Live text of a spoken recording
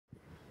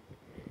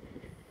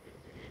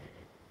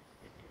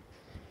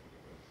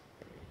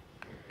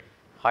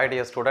Hi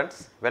dear students,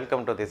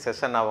 welcome to this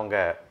session. நான் உங்க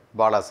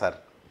Bala sir.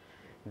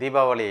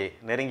 Deepavali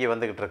நெருங்கி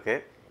வந்துகிட்டு இருக்கு.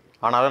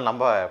 ஆனாலும்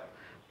நம்ம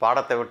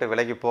பாடத்தை விட்டு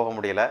விலகி போக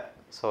முடியல.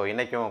 ஸோ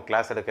இன்றைக்கும்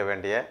கிளாஸ் எடுக்க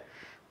வேண்டிய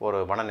ஒரு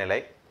மனநிலை.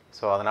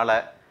 ஸோ அதனால்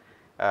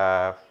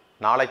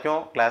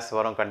நாளைக்கும் கிளாஸ்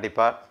வரும்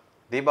கண்டிப்பாக.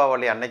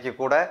 தீபாவளி அன்னைக்கு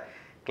கூட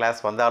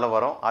கிளாஸ் வந்தாலும்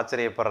வரும்,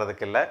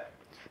 ஆச்சரியப்படுறதுக்கு இல்லை.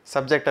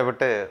 சப்ஜெக்டை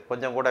விட்டு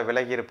கொஞ்சம் கூட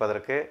விலகி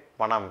இருப்பதற்கு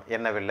மனம்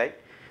எண்ணவில்லை.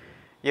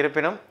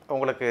 இருப்பினும்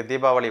உங்களுக்கு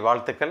தீபாவளி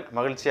வாழ்த்துக்கள்,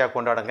 மகிழ்ச்சியாக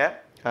கொண்டாடுங்க.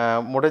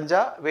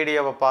 முடிஞ்சால்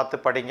வீடியோவை பார்த்து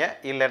படிங்க,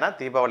 இல்லைன்னா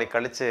தீபாவளி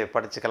கழித்து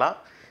படிச்சுக்கலாம்.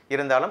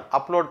 இருந்தாலும்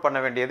அப்லோட் பண்ண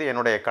வேண்டியது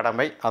என்னுடைய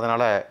கடமை,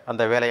 அதனால்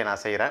அந்த வேலையை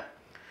நான் செய்கிறேன்.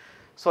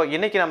 ஸோ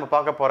இன்றைக்கி நம்ம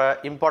பார்க்க போகிற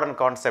இம்பார்ட்டன்ட்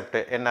கான்செப்ட்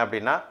என்ன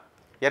அப்படின்னா,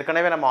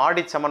 ஏற்கனவே நம்ம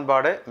ஆடி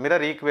சமன்பாடு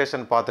மிரர்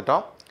ஈக்குவேஷன்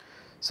பார்த்துட்டோம்.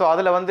 ஸோ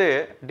அதில்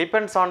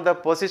depends on the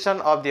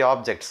position of the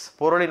objects,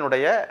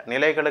 பொருளினுடைய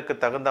நிலைகளுக்கு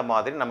தகுந்த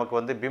மாதிரி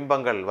நமக்கு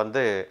பிம்பங்கள்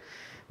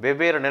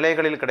வெவ்வேறு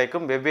நிலைகளில்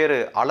கிடைக்கும், வெவ்வேறு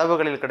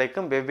அளவுகளில்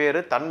கிடைக்கும், வெவ்வேறு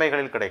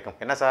தன்மைகளில் கிடைக்கும்.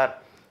 என்ன சார்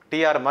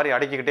டிஆர் மாதிரி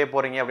அடிக்கிக்கிட்டே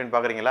போகிறீங்க அப்படின்னு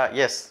பார்க்குறீங்களா?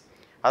 எஸ்,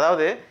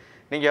 அதாவது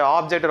நீங்கள்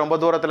ஆப்ஜெக்ட் ரொம்ப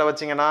தூரத்தில்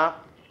வச்சிங்கன்னா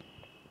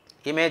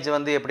இமேஜ்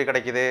எப்படி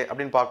கிடைக்குது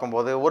அப்படின்னு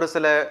பார்க்கும்போது ஒரு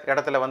சில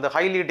இடத்துல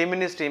ஹைலி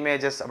டிமினிஸ்ட்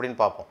இமேஜஸ் அப்படின்னு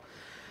பார்ப்போம்.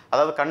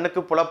 அதாவது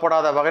கண்ணுக்கு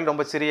புலப்படாத வகையில்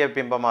ரொம்ப சிறிய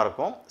பிம்பமாக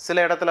இருக்கும்.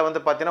 சில இடத்துல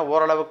பார்த்தீங்கன்னா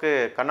ஓரளவுக்கு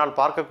கண்ணால்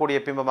பார்க்கக்கூடிய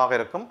பிம்பமாக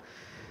இருக்கும்.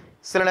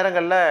 சில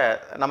நேரங்களில்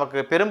நமக்கு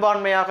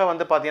பெரும்பான்மையாக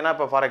பார்த்தீங்கன்னா,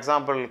 இப்போ ஃபார்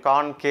எக்ஸாம்பிள்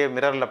கான்கேவ்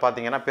மிரரில்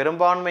பார்த்தீங்கன்னா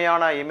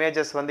பெரும்பான்மையான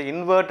images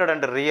inverted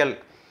and real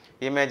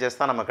images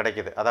தான் நமக்கு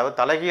கிடைக்குது. அதாவது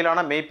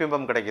தலைகீழான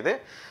மெய்பிம்பம் கிடைக்குது.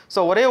 ஸோ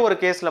ஒரே ஒரு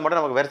கேஸில் மட்டும்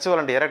நமக்கு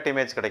வெர்ச்சுவல் அண்ட் எரெக்ட்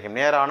இமேஜ் கிடைக்கும்,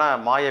 நேரான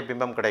மாய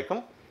பிம்பம்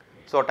கிடைக்கும்.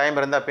 ஸோ டைம்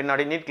இருந்தால்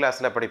பின்னாடி நீட்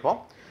கிளாஸில் படிப்போம்.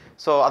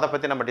 ஸோ அதை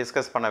பற்றி நம்ம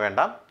டிஸ்கஸ் பண்ண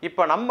வேண்டாம்.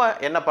 இப்போ நம்ம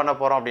என்ன பண்ண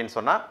போகிறோம் அப்படின்னு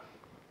சொன்னால்,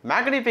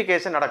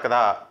 மேக்னிஃபிகேஷன்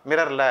நடக்குதா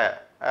மிரரில்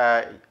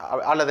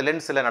அல்லது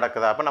லென்ஸில்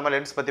நடக்குதா? அப்போ நம்ம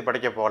லென்ஸ் பற்றி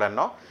படிக்க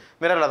போகலன்னோ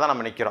மிரரில் தான்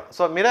நம்ம நிற்கிறோம்.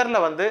 ஸோ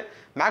மிரரில்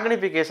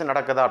மேக்னிஃபிகேஷன்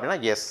நடக்குதா அப்படின்னா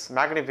எஸ்,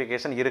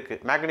 மேக்னிஃபிகேஷன்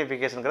இருக்குது.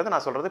 மேக்னிஃபிகேஷனுங்கிறது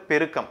நான் சொல்கிறது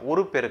பெருக்கம்,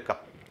 ஒரு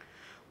பெருக்கம்.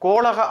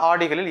 கோளக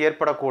ஆடிகளில்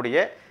ஏற்படக்கூடிய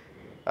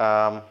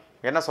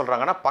என்ன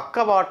சொல்கிறாங்கன்னா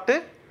பக்கவாட்டு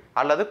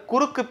அல்லது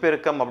குறுக்கு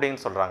பெருக்கம் அப்படின்னு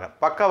சொல்கிறாங்க.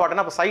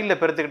 பக்கவாட்டுன்னா இப்போ சைடில்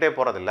பெருத்துக்கிட்டே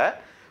போகிறதில்ல,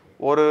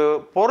 ஒரு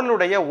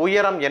பொருளுடைய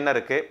உயரம் என்ன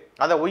இருக்குது,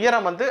 அந்த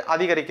உயரம்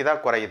அதிகரிக்குதா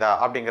குறையுதா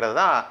அப்படிங்கிறது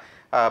தான்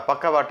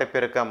பக்கவாட்டு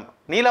பெருக்கம்.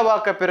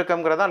 நீளவாக்க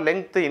பெருக்கம்ங்கிறது தான்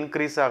லெங்க்த்து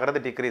இன்க்ரீஸ் ஆகிறது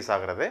டிக்ரீஸ்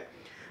ஆகிறது.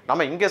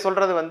 நம்ம இங்கே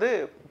சொல்கிறது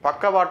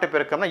பக்கவாட்டு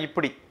பெருக்கம்னா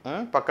இப்படி,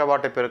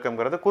 பக்கவாட்டு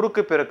பெருக்கம்ங்கிறது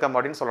குறுக்கு பெருக்கம்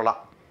அப்படின்னு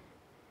சொல்லலாம்.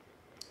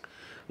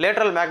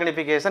 லேட்ரல்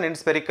மேக்னிஃபிகேஷன் இன்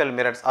ஸ்பெரிக்கல்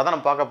மிரர்ஸ் அதான்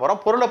நம்ம பார்க்க போகிறோம்.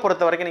 பொருளை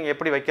பொறுத்த வரைக்கும் நீங்கள்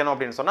எப்படி வைக்கணும்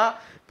அப்படின்னு சொன்னால்,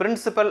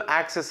 பிரின்சிபல்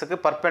ஆக்சிஸுக்கு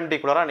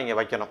பர்பெண்டிகுலராக நீங்கள்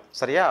வைக்கணும்.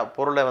 சரியா?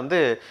 பொருளை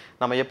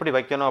நம்ம எப்படி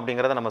வைக்கணும்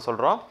அப்படிங்கிறத நம்ம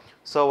சொல்கிறோம்.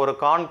 ஸோ ஒரு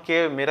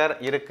கான்கேவ் மிரர்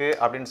இருக்குது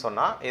அப்படின்னு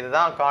சொன்னால்,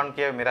 இதுதான்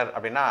கான்கேவ் மிரர்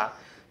அப்படின்னா,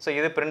 ஸோ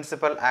இது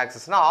பிரின்சிபல்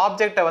ஆக்சிஸ்னால்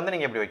ஆப்ஜெக்டை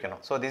நீங்கள் எப்படி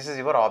வைக்கணும். So this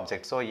is your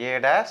object. So A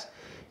dash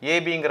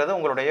ஏபிங்கிறது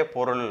உங்களுடைய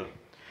பொருள்.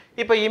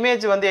 இப்போ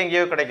இமேஜ்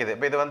எங்கேயோ கிடைக்குது.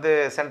 இப்போ இது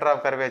சென்டர்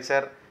ஆஃப்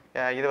கர்வேச்சர்,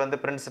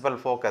 இது பிரின்சிபல்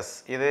ஃபோக்கஸ்,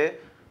 இது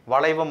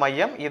வளைவு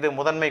மையம், இது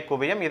முதன்மை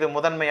குவியம், இது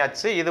முதன்மை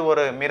அச்சு, இது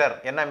ஒரு மிரர்.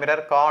 என்ன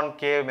மிரர்?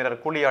 கான்கேவ் மிரர்,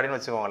 குழி அப்படின்னு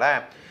வச்சுக்கோங்களேன்.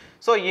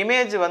 ஸோ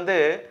இமேஜ்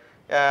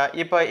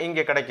இப்போ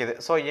இங்கே கிடைக்குது.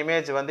 ஸோ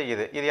இமேஜ்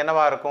இது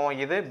என்னவா இருக்கும்?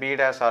 இது பி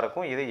டேஷாக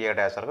இருக்கும், இது ஏ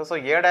டேஷாக இருக்கும். So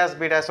A dash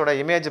B டேஷோட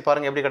image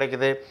பாருங்கள் எப்படி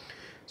கிடைக்குது.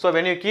 So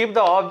when you keep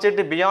the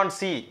object beyond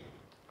C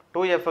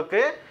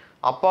 2Fக்கு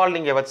அப்பால்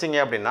நீங்கள் வச்சிங்க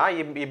அப்படின்னா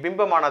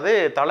இப்பிம்பமானது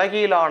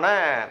தலைகீழான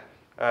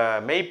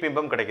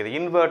மெய்பிம்பம் கிடைக்குது,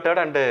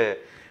 இன்வெர்டட் அண்டு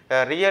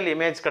ரியல்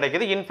இமேஜ்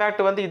கிடைக்குது. In fact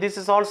this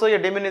is also a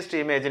டிமினிஸ்ட்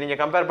image. நீங்கள்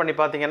கம்பேர் பண்ணி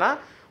பார்த்தீங்கன்னா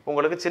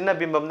உங்களுக்கு சின்ன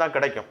பிம்பம் தான்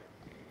கிடைக்கும்.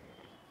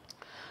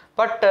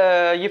 But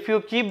if you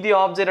keep the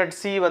object at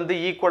C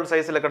equal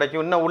சைஸில்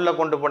கிடைக்கும். இன்னும் உள்ளே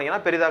கொண்டு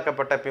போனீங்கன்னா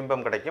பெரிதாக்கப்பட்ட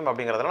பிம்பம் கிடைக்கும்.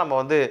 அப்படிங்கிறதுனால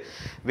நம்ம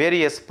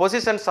various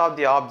positions of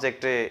the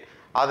object,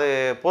 அது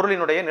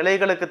பொருளினுடைய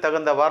நிலைகளுக்கு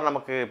தகுந்தவாறு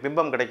நமக்கு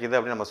பிம்பம் கிடைக்குது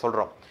அப்படின்னு நம்ம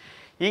சொல்கிறோம்.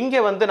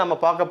 இங்கே நம்ம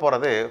பார்க்க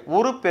போகிறது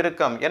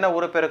உருப்பெருக்கம். என்ன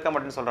உருப்பெருக்கம்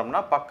அப்படின்னு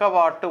சொல்கிறோம்னா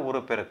பக்கவாட்டு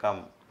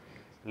உருப்பெருக்கம்,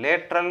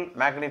 லேட்ரல்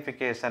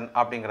மேக்னிஃபிகேஷன்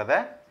அப்படிங்கிறத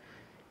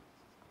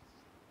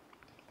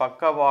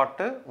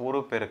பக்கவாட்டு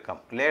உருப்பெருக்கம்,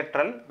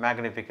 lateral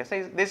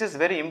magnification. This is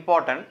very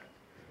important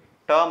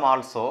term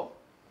also.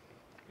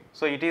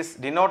 So it is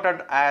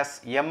denoted as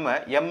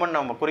எம்னு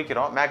நம்ம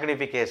குறிக்கிறோம்,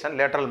 மேக்னிஃபிகேஷன்,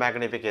 லேட்ரல்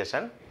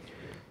மேக்னிஃபிகேஷன்.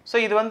 ஸோ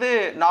இது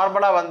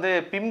நார்மலாக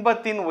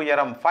பிம்பத்தின்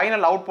உயரம்,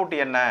 ஃபைனல் அவுட்புட்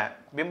என்ன,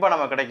 பிம்பம்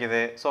நம்ம கிடைக்குது.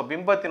 ஸோ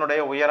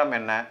பிம்பத்தினுடைய உயரம்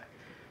என்ன,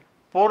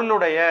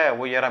 பொருளுடைய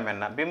உயரம்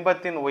என்ன,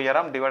 பிம்பத்தின்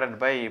உயரம் டிவைடட்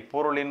பை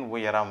பொருளின்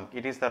உயரம்.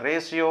 It is the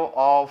ratio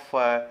of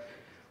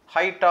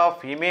height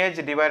of image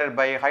divided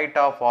by height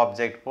of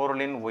object,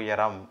 பொருளின்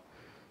உயரம்.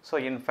 ஸோ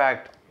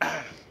இன்ஃபேக்ட்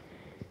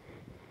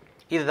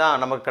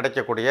இதுதான் நமக்கு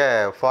கிடைக்கக்கூடிய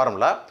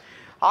ஃபார்முலா.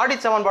 ஆடி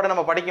சமன்பாடு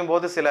நம்ம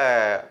படிக்கும்போது சில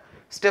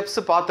ஸ்டெப்ஸ்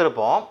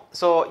பார்த்துருப்போம்.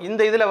 ஸோ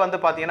இந்த இதில்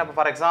பார்த்தீங்கன்னா இப்போ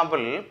ஃபார்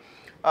எக்ஸாம்பிள்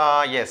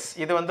எஸ்,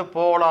 இது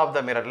போல் ஆஃப்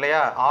த மிரர் இல்லையா,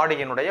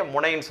 ஆடியினுடைய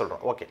முனைன்னு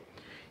சொல்கிறோம். ஓகே,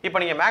 இப்போ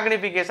நீங்கள்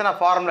மேக்னிஃபிகேஷன்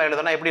ஃபார்முலா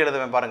எழுதுனா எப்படி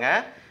எழுதுவேன்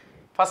பாருங்கள்.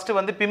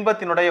 ஃபஸ்ட்டு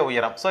பிம்பத்தினுடைய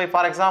உயரம். ஸோ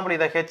ஃபார் எக்ஸாம்பிள்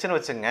இதை ஹெச்னு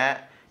வச்சுங்க,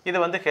 இது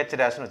ஹெச்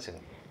டேஷ்னு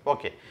வச்சுங்க.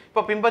 ஓகே,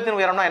 இப்போ பிம்பத்தின்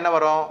உயரம்னா என்ன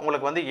வரும்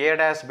உங்களுக்கு? ஏ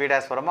டேஷ் பி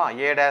டேஷ் வருமா?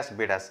 A dash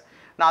B dash.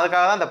 நான்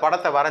அதுக்காக தான் இந்த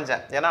படத்தை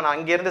வரைஞ்சேன், ஏன்னா நான்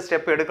இங்கேருந்து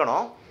ஸ்டெப்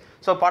எடுக்கணும்.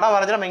 ஸோ படம்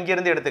வரைஞ்சி நம்ம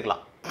இங்கேருந்து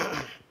எடுத்துக்கலாம்.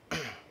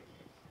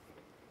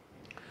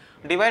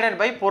 divided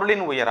by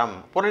பொருளின் உயரம்.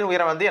 பொருளின்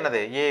உயரம் வந்து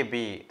என்னது? AB.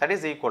 That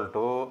is equal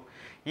to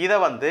இதை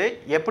வந்து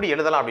எப்படி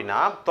எழுதலாம் அப்படின்னா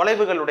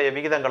தொலைவுகளுடைய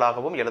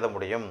விகிதங்களாகவும் எழுத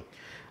முடியும்.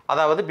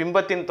 அதாவது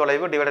பிம்பத்தின்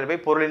தொலைவு divided by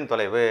பொருளின்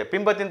தொலைவு.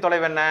 பிம்பத்தின்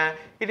தொலைவு என்ன?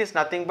 It is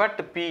nothing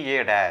but PA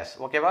dash.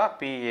 ஓகேவா?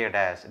 PA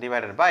dash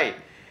divided by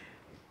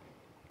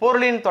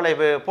பொருளின்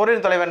தொலைவு.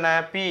 பொருளின் தொலைவு என்ன?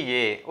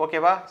 PA.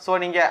 ஓகேவா? ஸோ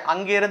நீங்கள்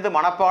அங்கிருந்து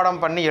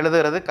மனப்பாடம் பண்ணி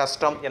எழுதுறது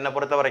கஷ்டம் என்னை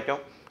பொறுத்த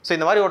வரைக்கும். ஸோ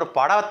இந்த மாதிரி ஒரு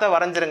படத்தை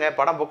வரைஞ்சிருங்க.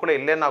 படம் புக்கில்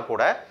இல்லைன்னா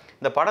கூட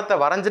இந்த படத்தை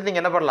வரைஞ்சிட்டு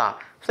நீங்கள் என்ன பண்ணலாம்?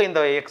 ஸோ இந்த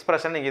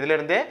எக்ஸ்பிரஷன் நீங்கள்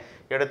இதிலிருந்தே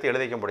எடுத்து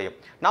எழுதிக்க முடியும்.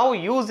 Now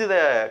use the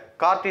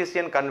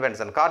Cartesian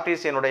convention.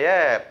 கார்டீசியனுடைய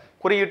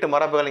குறியீட்டு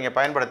மரபுகள் நீங்கள்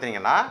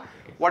பயன்படுத்தினீங்கன்னா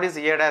what is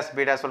A dash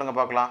B dash சொல்லுங்கள்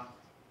பார்க்கலாம்.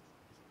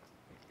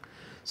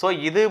 ஸோ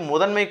இது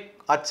முதன்மை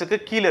அச்சுக்கு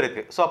கீழே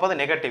இருக்குது. ஸோ அப்போ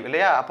அது நெகட்டிவ்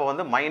இல்லையா? அப்போ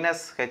வந்து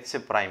minus H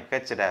prime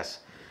H dash.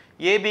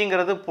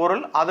 ஏபிங்கிறது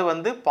பொருள், அது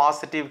வந்து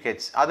பாசிட்டிவ்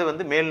ஹெச், அது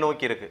வந்து மேல்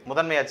நோக்கி இருக்குது.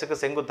 முதன்மை அச்சுக்கு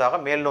செங்குத்தாக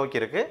மேல் நோக்கி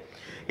இருக்குது.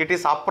 இட்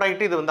இஸ்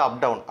அப்ரைட், இது வந்து அப்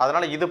டவுன்.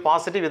 அதனால் இது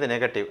பாசிட்டிவ், இது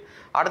நெகட்டிவ்.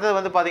 அடுத்தது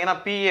வந்து பார்த்தீங்கன்னா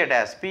பிஏ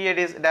டேஷ். பிஏ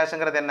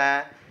டேஷ்ங்கிறது என்ன?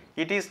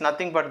 It is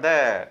nothing but the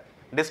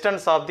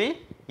distance of the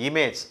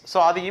image. So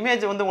அது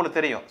இமேஜ் வந்து உங்களுக்கு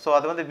தெரியும். ஸோ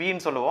அது வந்து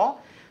வின்னு சொல்லுவோம்.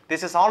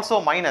 This is also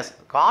minus.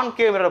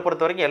 Concave மிரரை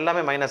பொறுத்த வரைக்கும்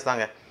எல்லாமே மைனஸ்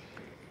தாங்க.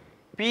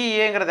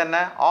 பிஏங்கிறது என்ன?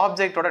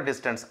 ஆப்ஜெக்டோட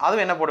டிஸ்டன்ஸ்.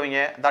 அதுவும் என்ன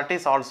போடுவீங்க? That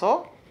is also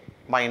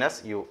minus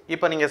you.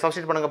 இப்போ நீங்கள்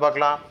சப்ஸ்டிட் பண்ணுங்க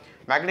பார்க்கலாம்.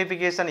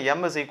 Magnification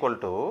M is equal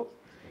to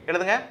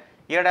எழுதுங்க.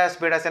 ஏ டேஷ்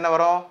பி டேஷ் என்ன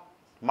வரும்?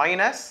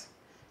 Minus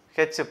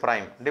H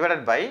prime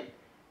divided by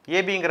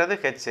ஏபிங்கிறது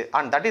H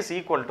and that is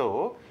equal to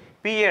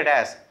BA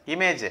dash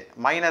image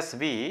minus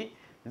we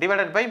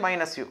divided by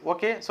minus you.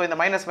 Okay, so இந்த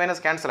minus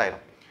minus cancel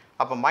ஆயிடும்.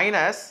 அப்போ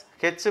minus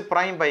H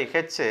prime by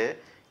H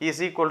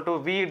is equal to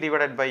we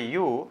divided by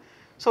you.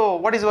 So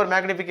what is your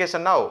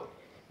magnification now?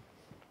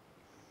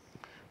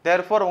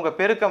 therefore உங்கள்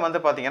பெருக்கம் வந்து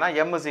பார்த்தீங்கன்னா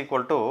m is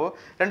equal to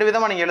ரெண்டு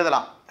விதமாக நீங்கள்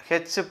எழுதலாம்.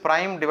 h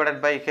prime divided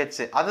by h.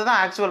 அதுதான்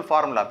ஆக்சுவல்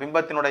ஃபார்முலா.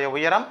 பிம்பத்தினுடைய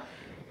உயரம்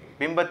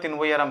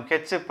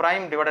h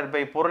prime divided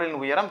by பொருளின்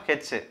உயரம்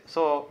h.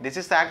 So this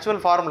is the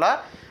actual formula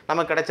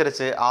நமக்கு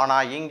கிடைச்சிருச்சு.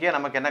 ஆனால் இங்கே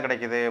நமக்கு என்ன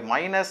கிடைக்குது?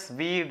 மைனஸ்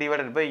வி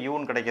டிவைடட் பை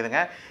யூன்னு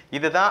கிடைக்குதுங்க.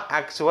 இதுதான்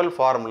actual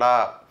formula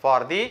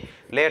for the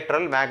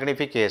lateral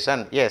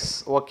magnification. S,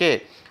 okay.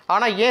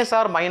 ஆனால் ஏன்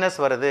சார் மைனஸ்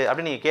வருது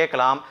அப்படின்னு நீங்கள்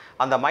கேட்கலாம்.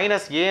 அந்த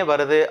மைனஸ் ஏன்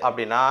வருது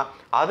அப்படின்னா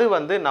அது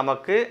வந்து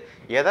நமக்கு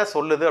எதை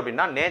சொல்லுது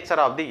அப்படின்னா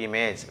நேச்சர் ஆஃப் தி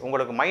இமேஜ்.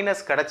 உங்களுக்கு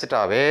மைனஸ்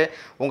கிடச்சிட்டாவே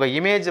உங்கள்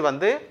இமேஜ்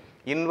வந்து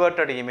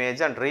இன்வெர்டட்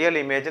இமேஜ் அண்ட் ரியல்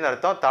இமேஜ்னு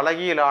அர்த்தம்,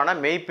 தலைகீழான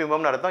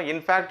மெய்ப்பிம்பம்னு அர்த்தம்.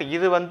 இன்ஃபேக்ட்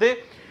இது வந்து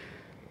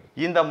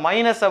இந்த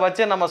மைனஸை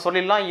வச்சு நம்ம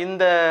சொல்லிடலாம்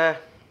இந்த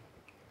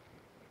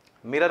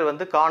மிரர்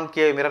வந்து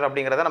கான்கேவ் மிரர்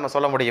அப்படிங்கிறத நம்ம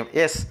சொல்ல முடியும்.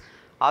 எஸ்,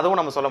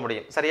 அதுவும் நம்ம சொல்ல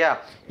முடியும். சரியா?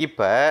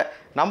 இப்போ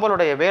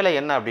நம்மளுடைய வேலை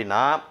என்ன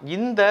அப்படின்னா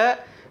இந்த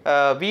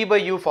v by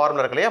u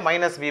ஃபார்முலா இருக்கு இல்லையா?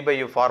 மைனஸ் v by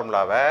u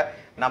ஃபார்முலாவை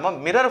நம்ம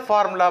மிரர்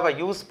ஃபார்முலாவை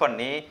யூஸ்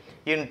பண்ணி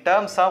in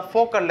terms of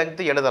focal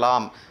length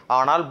எழுதலாம்.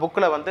 ஆனால்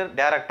புக்கில் வந்து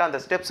டேரெக்டாக அந்த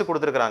ஸ்டெப்ஸ்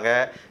கொடுத்துருக்குறாங்க.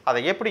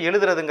 அதை எப்படி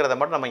எழுதுறதுங்கிறத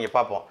மட்டும் நம்ம இங்கே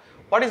பார்ப்போம்.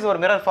 வாட் இஸ்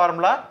ஒரு mirror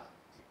formula?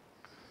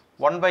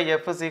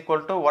 1/f is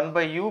equal to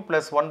 1/u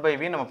plus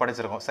 1/v நம்ம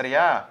படிச்சிருக்கோம்.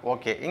 சரியா?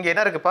 ஓகே, இங்கே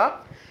என்ன இருக்குப்பா?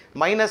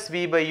 மைனஸ்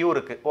v by u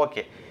இருக்குது.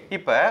 ஓகே,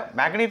 இப்போ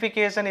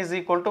magnification is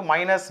equal to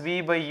minus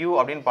v by u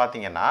அப்படின்னு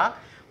பார்த்தீங்கன்னா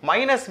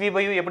minus v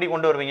by u எப்படி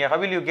கொண்டு வருவீங்க? How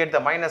will you get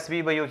the minus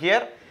v by u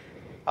here?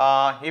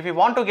 If you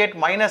want to get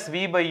minus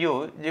v by u,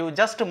 you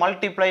just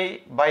multiply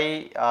by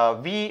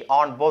v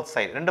on both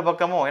sides. ரெண்டு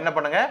பக்கமும் என்ன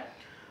பண்ணுங்க?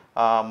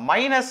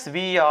 Minus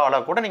v ஆல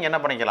கூட நீங்கள் என்ன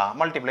பண்ணிக்கலாம்?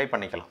 மல்டிப்ளை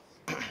பண்ணிக்கலாம்.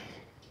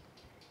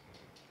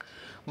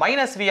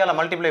 மைனஸ் v ஆல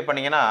மல்டிப்ளை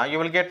பண்ணிங்கன்னா you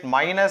will get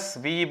minus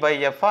v by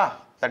f,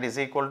 that is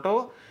equal to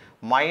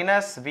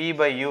minus v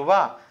by u,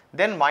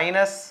 then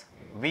minus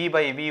v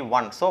by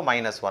v1, so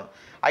minus 1.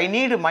 I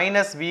need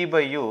minus v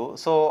by u,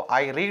 so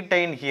I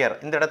retain here.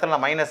 இந்த இடத்துல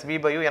நான் minus v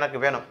by u எனக்கு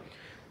வேணும்.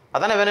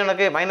 அதானே வேணும்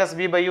எனக்கு? minus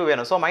v by u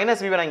வேணும். So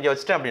minus v நான் இங்கே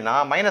வச்சுட்டேன் அப்படின்னா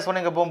மைனஸ் 1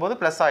 இங்கே போகும்போது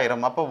ப்ளஸ்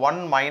ஆயிரும். அப்போ 1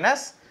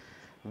 minus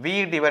v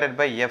divided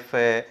by f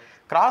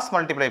cross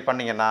multiply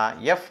பண்ணிங்கன்னா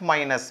f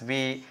minus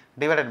v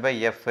divided by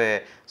f.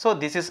 So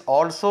this is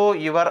also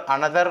your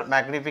another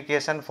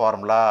magnification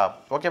formula.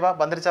 ஓகேவா?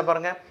 வந்துருச்சா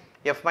பாருங்க.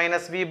 f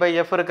minus v by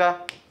f இருக்கா?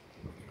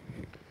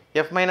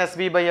 f minus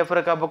v by f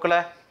இருக்கா புக்கில்?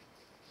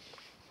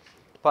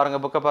 பாருங்க,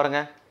 புக்கை பாருங்க.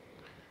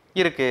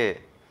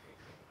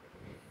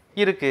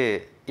 இருக்கு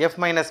f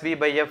minus v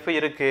by f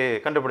இருக்கு,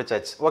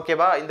 கண்டுபிடிச்சாச்சு.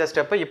 ஓகேவா? இந்த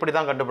ஸ்டெப்பை இப்படி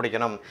தான்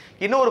கண்டுபிடிக்கணும்.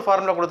 இன்னொரு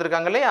ஃபார்முலா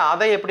கொடுத்துருக்காங்க இல்லையா?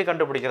 அதை எப்படி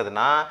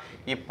கண்டுபிடிக்கிறதுனா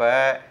இப்போ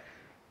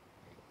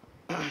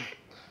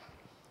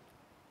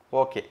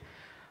ஓகே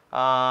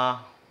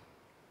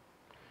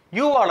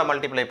யூவால்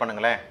மல்டிப்ளை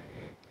பண்ணுங்களேன்.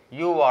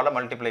 யூவால்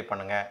மல்டிப்ளை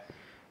பண்ணுங்க.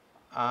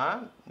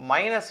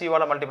 மைனஸ்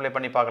யூவால் மல்டிப்ளை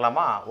பண்ணி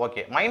பார்க்கலாமா?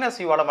 ஓகே, மைனஸ்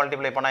யூவால்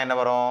மல்டிப்ளை பண்ணால் என்ன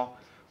வரும்?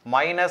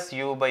 Minus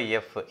you by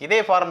F. இதே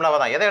ஃபார்முலாவை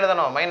தான் எதை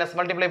எழுதணும்? மைனஸ்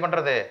மல்டிப்ளை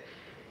பண்ணுறது.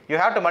 You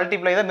have to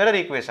multiply the mirror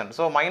equation.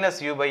 So minus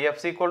you by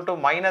F equal to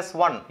minus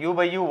 1. You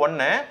by you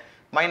 1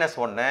 minus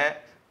 1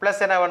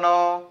 plus என்ன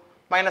வேணும்?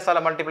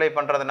 மைனஸால் மல்டிப்ளை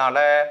பண்ணுறதுனால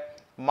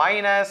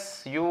மைனஸ்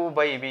யூ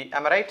பை வி.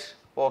 ஆம் right?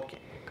 Okay,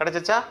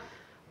 கிடச்சிச்சா?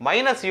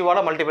 Minus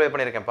யூவால் multiply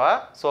பண்ணியிருக்கேன்ப்பா.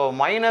 So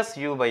minus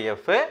you by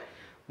F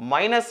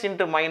minus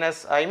into minus,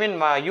 I mean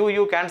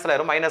you cancel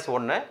ஆயிரும். Minus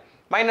 1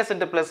 minus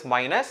into plus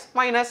minus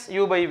minus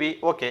u by v.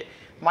 Okay,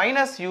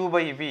 minus u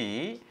by v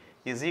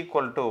is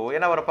equal to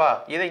என்ன வரப்பா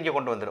இதை இங்கே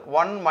கொண்டு வந்துடும்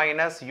 1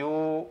 minus u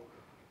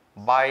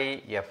by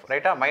f.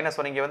 ரைட்டா, minus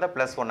 1 இங்கே வந்தால்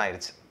plus 1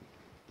 ஆயிடுச்சு.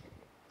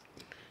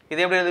 இது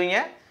எப்படி எழுதுவீங்க?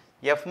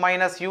 f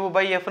minus u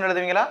by f ன்னு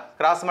எழுதுவீங்களா?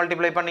 கிராஸ்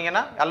மல்டிப்ளை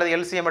பண்ணீங்கன்னா அல்லது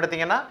LCM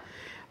எடுத்தீங்கன்னா.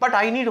 But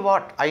I need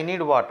what?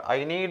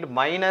 I need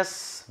minus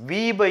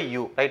v by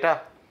u. ரைட்டா,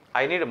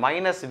 I need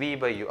minus v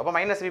by u. அப்போ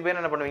minus v by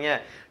என்ன பண்ணுவீங்க?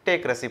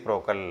 Take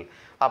reciprocal.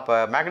 அப்போ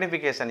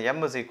magnification m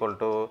is equal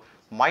to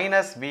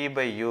minus v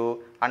by u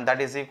and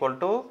that is equal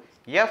to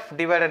f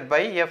divided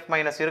by f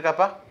minus u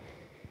இருக்காப்பா?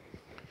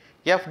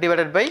 f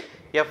divided by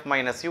f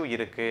minus u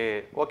இருக்கு.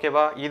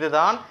 ஓகேவா?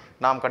 இதுதான்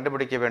நாம்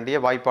கண்டுபிடிக்க வேண்டிய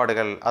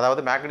வாய்ப்பாடுகள்.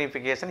 அதாவது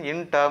magnification in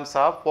terms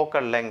of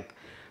focal length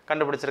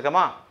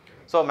கண்டுபிடிச்சிருக்கோமா?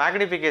 So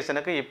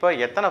மேக்னிஃபிகேஷனுக்கு இப்போ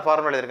எத்தனை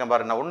ஃபார்முலா எழுதியிருக்கேன்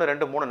பாருங்க. 1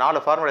 2 3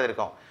 4 ஃபார்முலா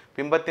எழுதியிருக்கோம்.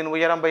 பிம்பத்தின்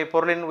உயரம் பை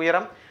பொருளின்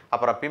உயரம்,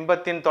 அப்புறம்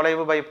பிம்பத்தின்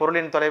தொலைவு பை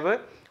பொருளின் தொலைவு,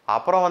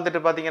 அப்புறம் வந்துட்டு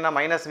பார்த்தீங்கன்னா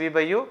மைனஸ் வி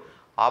பை யூ,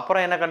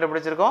 அப்புறம் என்ன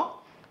கண்டுபிடிச்சிருக்கோம்?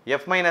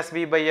 F minus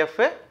we by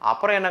F,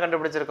 அப்புறம் என்ன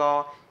கண்டுபிடிச்சிருக்கோம்?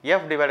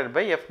 F divided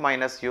by F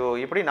minus you.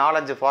 இப்படி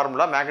 4-5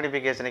 ஃபார்முலா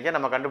மேக்னிஃபிகேஷனுக்கே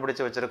நம்ம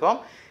கண்டுபிடிச்சி வச்சுருக்கோம்.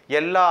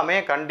 எல்லாமே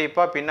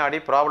கண்டிப்பாக பின்னாடி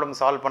ப்ராப்ளம்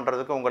சால்வ்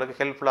பண்ணுறதுக்கு உங்களுக்கு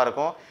ஹெல்ப்ஃபுல்லாக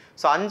இருக்கும்.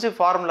 ஸோ 5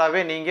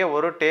 ஃபார்முலாவே நீங்கள்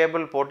ஒரு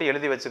டேபிள் போட்டு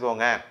எழுதி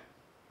வச்சுக்கோங்க.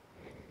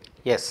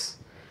 S,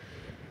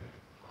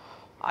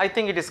 I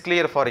think it is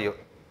clear for you.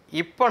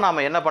 இப்போ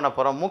நாம் என்ன பண்ண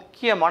போகிறோம்?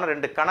 முக்கியமான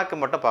 2 கணக்கு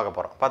மட்டும் பார்க்க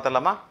போகிறோம்.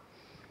 பார்த்துடலாமா?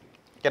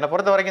 என்னை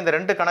பொறுத்த வரைக்கும் இந்த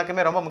 2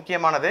 கணக்குமே ரொம்ப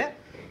முக்கியமானது.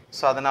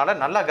 ஸோ அதனால்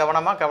நல்லா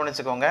கவனமாக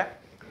கவனிச்சுக்கோங்க.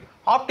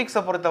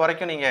 ஆப்டிக்ஸை பொறுத்த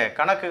வரைக்கும் நீங்கள்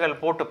கணக்குகள்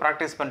போட்டு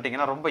ப்ராக்டிஸ்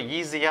பண்ணிட்டீங்கன்னா ரொம்ப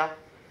ஈஸியாக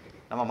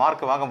நம்ம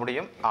மார்க் வாங்க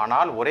முடியும்.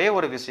 ஆனால் ஒரே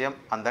ஒரு விஷயம்,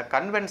 அந்த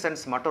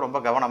கன்வென்ஷன்ஸ் மட்டும் ரொம்ப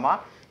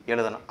கவனமாக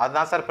எழுதணும்.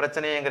 அதுதான் சார்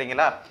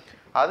பிரச்சனையேங்கிறீங்களா?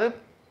 அது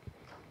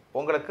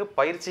உங்களுக்கு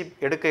பயிற்சி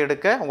எடுக்க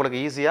எடுக்க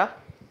உங்களுக்கு ஈஸியாக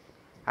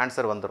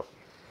ஆன்சர் வந்துடும்,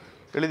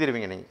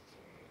 எழுதிடுவீங்க நீங்கள்.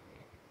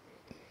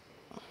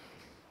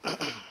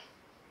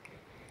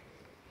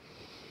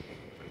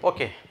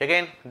 ஓகே,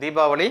 எகைன்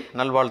தீபாவளி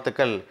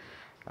நல்வாழ்த்துக்கள்.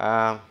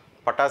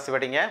 பட்டாசு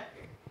வெடிங்க,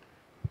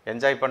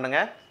 என்ஜாய்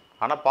பண்ணுங்கள்.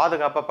 ஆனால்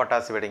பாதுகாப்பாக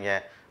பட்டாசு வெடிங்க,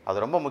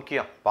 அது ரொம்ப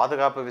முக்கியம்.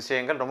 பாதுகாப்பு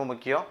விஷயங்கள் ரொம்ப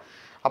முக்கியம்.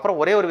 அப்புறம்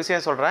ஒரே ஒரு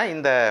விஷயம் சொல்கிறேன்,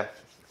 இந்த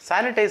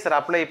சானிடைசர்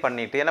அப்ளை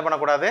பண்ணிவிட்டு என்ன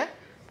பண்ணக்கூடாது?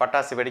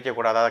 பட்டாசு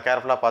வெடிக்கக்கூடாது. அதை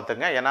கேர்ஃபுல்லாக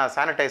பார்த்துங்க. ஏன்னா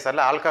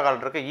சானிடைசரில்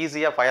ஆல்கஹால் இருக்குது,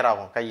 ஈஸியாக ஃபயர்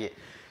ஆகும் கை.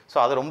 ஸோ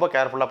அது ரொம்ப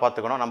கேர்ஃபுல்லாக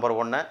பார்த்துக்கணும். நம்பர்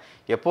 1.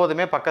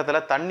 எப்போதுமே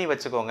பக்கத்தில் தண்ணி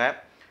வச்சுக்கோங்க.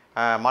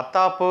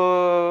 மத்தாப்பு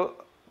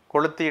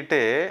கொளுத்திட்டு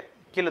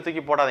கீழே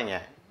தூக்கி போடாதீங்க.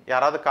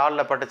 யாராவது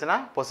காலில் பட்டுச்சுன்னா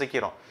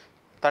பொசிக்கிறோம்.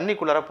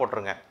 தண்ணிக்குள்ளார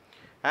போட்டுருங்க,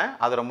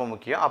 அது ரொம்ப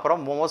முக்கியம். அப்புறம்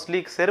மோஸ்ட்லி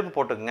செருப்பு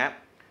போட்டுக்குங்க.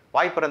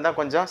 வாய்ப்பு இருந்தால்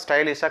கொஞ்சம்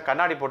ஸ்டைலிஷாக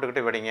கண்ணாடி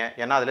போட்டுக்கிட்டு விடுங்க.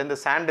 ஏன்னா அதுலேருந்து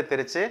சாண்டு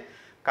தெரித்து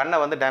கண்ணை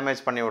வந்து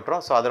டேமேஜ் பண்ணி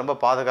விட்டுரும். ஸோ அது ரொம்ப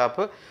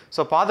பாதுகாப்பு.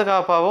 ஸோ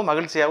பாதுகாப்பாகவும்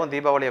மகிழ்ச்சியாகவும்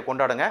தீபாவளியை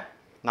கொண்டாடுங்க.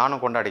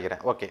 நானும்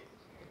கொண்டாடிக்கிறேன். ஓகே,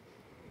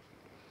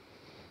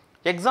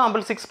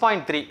 எக்ஸாம்பிள்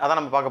 6.3 அதான்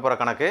நம்ம பார்க்க போகிற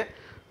கணக்கு.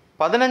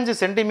 15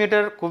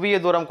 சென்டிமீட்டர் குவிய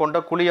தூரம் கொண்ட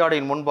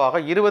குழியாடியின் முன்பாக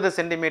 20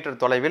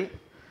 சென்டிமீட்டர் தொலைவில்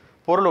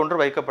பொருள் ஒன்று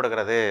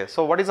வைக்கப்படுகிறது. So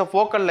what is a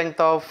focal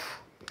length of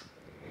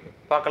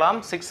பார்க்கலாம்.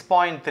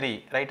 6.3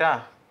 ரைட்டா.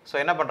 ஸோ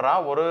என்ன பண்ணுறான்?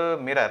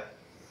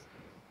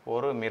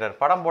 ஒரு மிரர்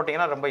படம்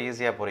போட்டிங்கன்னா ரொம்ப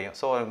ஈஸியாக புரியும்.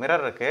 ஸோ ஒரு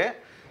மிரர் இருக்குது.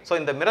 ஸோ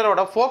இந்த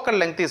மிரரோட focal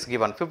length is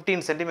given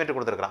 15 centimetre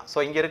கொடுத்துருக்குறான். So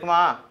இங்கே இருக்குமா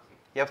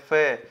எஃப்.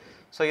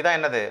 ஸோ இதான்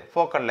என்னது?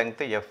 Focal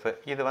length F.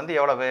 இது வந்து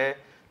எவ்வளவு?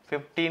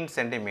 15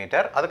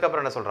 சென்டிமீட்டர்.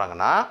 அதுக்கப்புறம் என்ன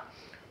சொல்கிறாங்கன்னா,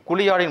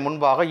 குழியாடின்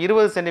முன்பாக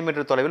 20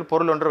 சென்டிமீட்டர் தொலைவில்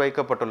பொருள் ஒன்று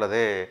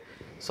வைக்கப்பட்டுள்ளது.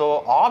 ஸோ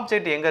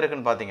ஆப்ஜெக்ட் எங்கே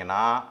இருக்குதுன்னு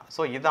பார்த்தீங்கன்னா,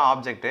 ஸோ இதுதான்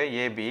ஆப்ஜெக்ட்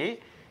ஏபி.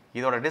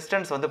 இதோட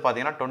டிஸ்டன்ஸ் வந்து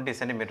பார்த்தீங்கன்னா 20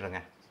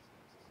 சென்டிமீட்டருங்க.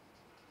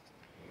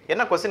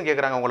 என்ன கொஸ்டின்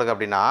கேட்குறாங்க உங்களுக்கு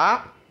அப்படின்னா,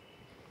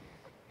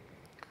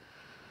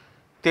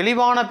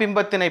 தெளிவான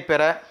பிம்பத்தினை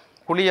பெற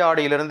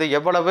குழியாடியிலிருந்து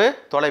எவ்வளவு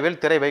தொலைவில்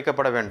திரை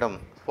வைக்கப்பட வேண்டும்?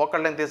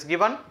 Focal length is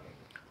given,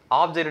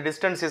 object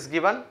distance is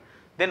given,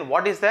 then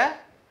what is the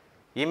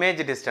image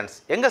distance?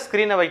 எங்கே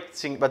ஸ்க்ரீனை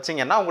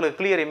வச்சிங்கன்னா உங்களுக்கு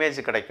கிளியர் இமேஜ்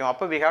கிடைக்கும்.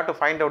 அப்போ we have to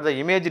find out the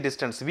image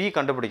distance we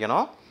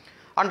கண்டுபிடிக்கணும்.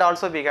 And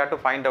also we have to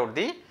find out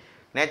the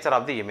nature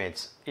of the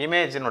image.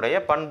 இமேஜினுடைய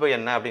பண்பு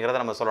என்ன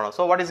அப்படிங்கிறத நம்ம சொல்லணும்.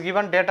 So what is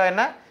given data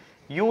என்ன?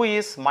 u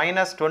is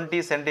 -20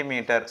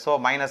 centimetre. So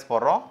minus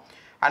போடுறோம்.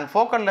 And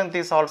focal length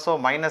is also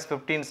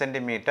 -15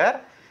 centimetre.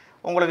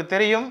 உங்களுக்கு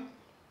தெரியும்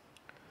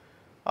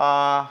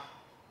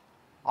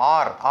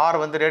ஆர்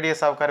வந்து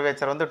ரேடியஸ் ஆஃப்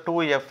கர்வேச்சர் வந்து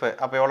 2f.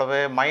 அப்போ எவ்வளவு?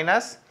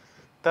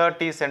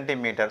 -30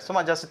 சென்டிமீட்டர்.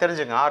 சும்மா ஜஸ்ட்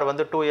தெரிஞ்சுங்க. ஆர்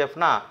வந்து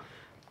 2fனா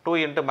 2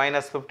 ×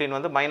 -15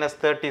 வந்து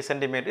 -30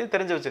 சென்டிமீட்டர்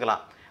தெரிஞ்சு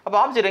வச்சுக்கலாம். அப்போ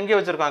ஆப்ஜெக்ட் எங்கே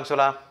வச்சுருக்கோம்?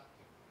 ஆக்சுவலாக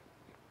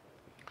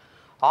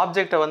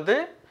ஆப்ஜெக்டை வந்து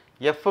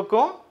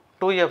எஃப்க்கும்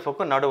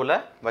 2fக்கும் நடுவில்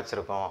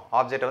வச்சுருக்கோம்.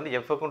 ஆப்ஜெக்டை வந்து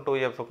எஃப்க்கும்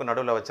 2fக்கும்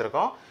நடுவில்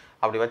வச்சுருக்கோம்.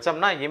 அப்படி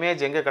வச்சோம்னா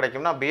இமேஜ் எங்கே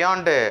கிடைக்கும்னா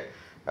பியாண்டு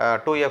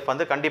 2f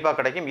வந்து கண்டிப்பாக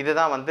கிடைக்கும்.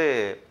 இதுதான் வந்து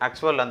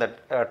ஆக்சுவல் அந்த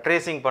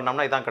ட்ரேசிங்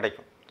பண்ணோம்னா இதுதான்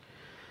கிடைக்கும்.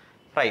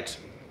 ரைட்,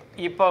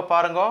 இப்போ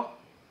பாருங்க,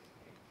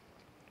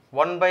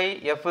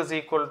 1/f is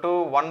equal to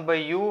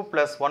 1/u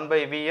plus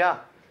 1/v.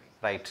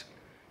 Right,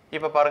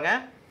 இப்போ பாருங்கள்,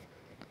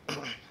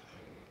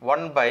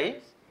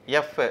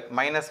 1/f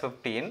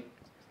 -15,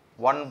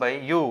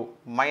 1/u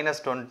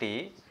 -20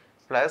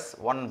 plus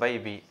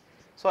 1/v.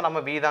 So நம்ம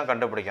v தான்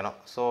கண்டுபிடிக்கணும்.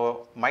 ஸோ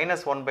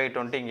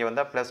 -1/20 இங்கே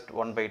வந்தால்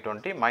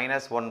 +1/20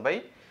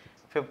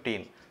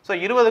 -1/15. ஸோ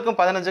 20க்கும்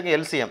 15க்கும்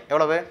எல்சிஎம்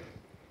எவ்வளவு?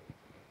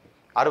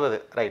 60.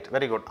 Right,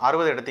 very good.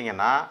 60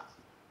 எடுத்தீங்கன்னா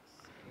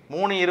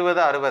 3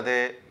 20 60,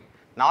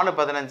 4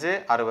 15 60,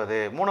 3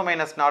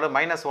 - 4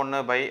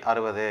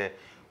 -1/60.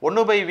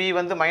 1/v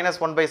வந்து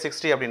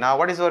 -1/60 அப்படின்னா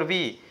what is your v?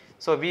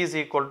 So v is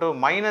equal to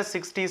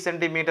 -60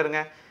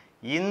 சென்டிமீட்டருங்க.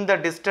 இந்த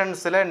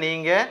டிஸ்டன்ஸில்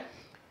நீங்கள்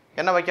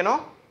என்ன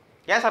வைக்கணும்?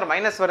 ஏன் சார்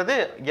மைனஸ் வருது?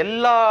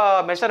 எல்லா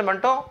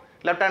மெஷர்மெண்ட்டும்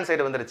லெஃப்ட் ஹேண்ட்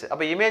சைடு வந்துருச்சு.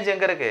 அப்போ இமேஜ்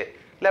எங்கே இருக்குது?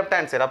 Left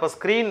hand side. அப்போ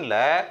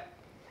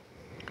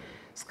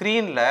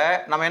ஸ்க்ரீனில்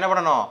நம்ம என்ன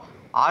பண்ணணும்?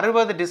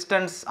 60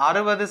 டிஸ்டன்ஸ்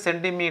 60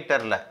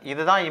 சென்டிமீட்டரில்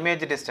இதுதான்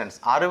இமேஜ் டிஸ்டன்ஸ்.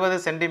 60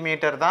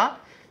 சென்டிமீட்டர் தான்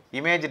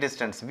இமேஜ்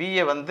டிஸ்டன்ஸ்.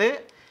 வியை வந்து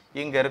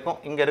இங்கே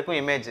இருக்கும்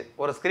இமேஜ்.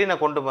 ஒரு ஸ்க்ரீனை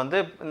கொண்டு வந்து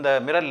இந்த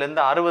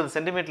மிரர்லேருந்து 60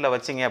 சென்டிமீட்டரில்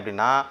வச்சிங்க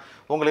அப்படின்னா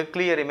உங்களுக்கு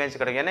கிளியர் இமேஜ்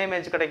கிடைக்கும். என்ன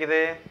இமேஜ்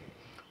கிடைக்குது?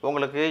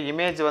 உங்களுக்கு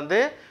இமேஜ் வந்து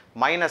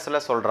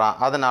மைனஸில் சொல்கிறான்.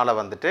 அதனால்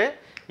வந்துட்டு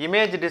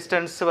இமேஜ்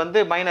டிஸ்டன்ஸ் வந்து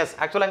மைனஸ்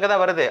ஆக்சுவலாக இங்கே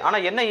தான் வருது.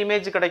 ஆனால் என்ன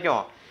இமேஜ்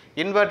கிடைக்கும்?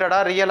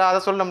 இன்வெர்ட்டடாக ரியலாக அதை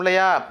சொல்லணும்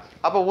இல்லையா?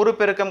 அப்போ ஒரு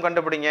பெருக்கம்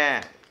கண்டுபிடிங்க.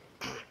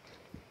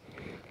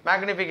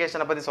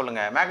 மேக்னிஃபிகேஷனை பற்றி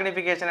சொல்லுங்கள்.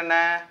 மேக்னிஃபிகேஷன் என்ன?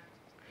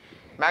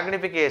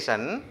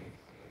 மேக்னிஃபிகேஷன்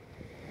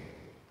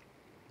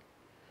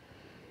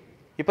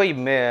இப்போ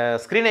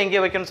ஸ்க்ரீனை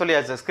எங்கே வைக்கணும்னு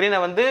சொல்லியாச்சு. ஸ்க்ரீனை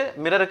வந்து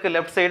மிரருக்கு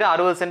லெஃப்ட் சைடு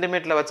 60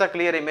 சென்டிமீட்டரில் வச்சா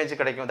கிளியர் இமேஜ்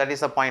கிடைக்கும். That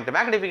is a point.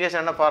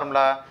 Magnification என்ன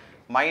formula?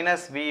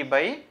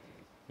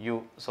 -v/u.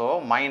 So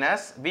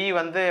minus v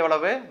வந்து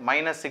எவ்வளவு?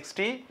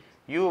 -60,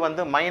 u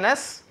வந்து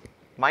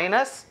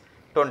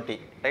 -20.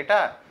 ரைட்டா?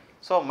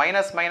 ஸோ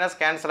மைனஸ்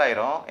கேன்சல்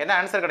ஆயிரும். என்ன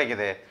ஆன்சர்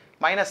கிடைக்குது?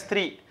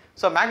 -3.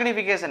 ஸோ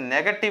மேக்னிஃபிகேஷன்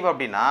நெகட்டிவ்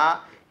அப்படின்னா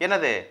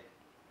என்னது?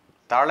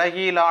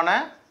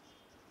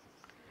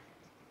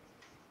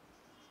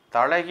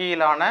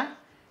 தலைகீழான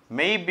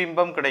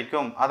மெய்பிம்பம்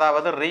கிடைக்கும்.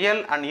 அதாவது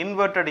ரியல் அண்ட்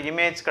இன்வெர்டட்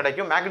இமேஜ்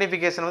கிடைக்கும்.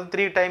 மேக்னிஃபிகேஷன் வந்து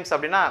 3 டைம்ஸ்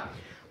அப்படின்னா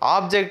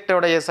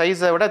ஆப்ஜெக்டோடைய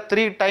சைஸை விட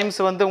 3 டைம்ஸ்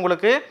வந்து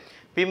உங்களுக்கு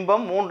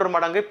பிம்பம் 3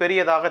 மடங்கு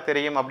பெரியதாக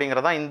தெரியும்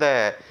அப்படிங்கிறதான் இந்த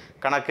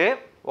கணக்கு.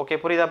 ஓகே,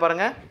 புரியுதா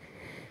பாருங்க?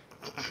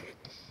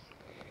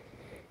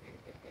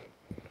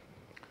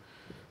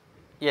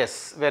 S,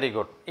 very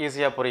good.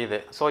 ஈஸியாக புரியுது.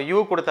 ஸோ u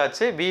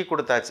கொடுத்தாச்சு, v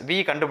கொடுத்தாச்சு. v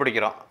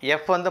கண்டுபிடிக்கிறோம்.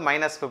 f வந்து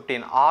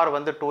 -15, r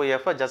வந்து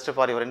 2f. Just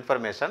for your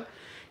information.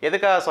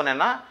 எதுக்காக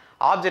சொன்னேன்னா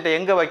ஆப்ஜெக்டை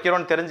எங்கே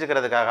வைக்கிறோன்னு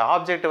தெரிஞ்சுக்கிறதுக்காக.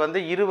 ஆப்ஜெக்ட் வந்து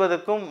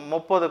 20க்கும்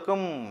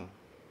 30க்கும்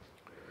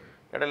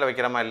இடையில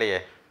வைக்கிறோமா இல்லையே?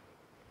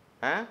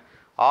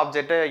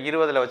 ஆப்ஜெக்டை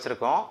 20ல்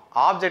வச்சுருக்கோம்.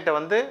 ஆப்ஜெக்டை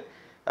வந்து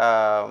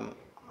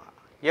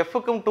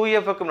எஃப்க்கும்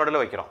 2fக்கும்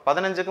நடுவில் வைக்கிறோம்.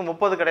 15க்கும்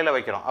 30 கடையில்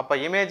வைக்கிறோம். அப்போ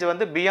இமேஜ்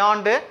வந்து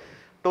பியாண்டு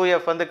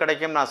 2f வந்து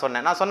கிடைக்கும் நான்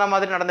சொன்ன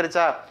மாதிரி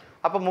நடந்துருச்சா?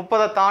 அப்போ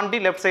 30 தாண்டி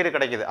லெஃப்ட் சைடு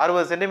கிடைக்குது.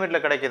 60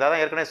 சென்டிமீட்டரில் கிடைக்குது.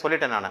 அதான் ஏற்கனவே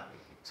சொல்லிட்டேன் நான்.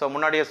 ஸோ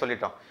முன்னாடியே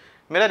சொல்லிட்டோம்.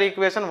 Mirror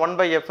equation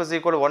 1/f =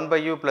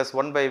 1/u +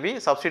 1/v.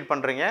 Substitute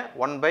பண்ணுறீங்க.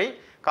 1/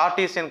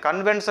 கார்ட்டீசியன்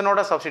கன்வென்ஷனோட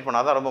சப்ஸ்டிட் பண்ண,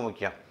 அதான் ரொம்ப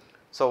முக்கியம்.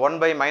 So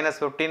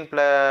 1/-15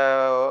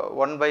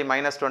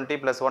 1/-20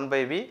 +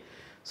 1/v.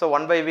 So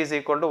 1/v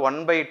 =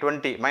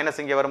 1/20. Minus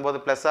இங்கே வரும்போது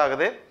ப்ளஸ்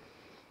ஆகுது.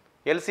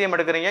 எல்சிஎம்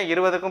எடுக்கிறீங்க.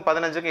 20க்கும்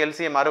 15க்கும்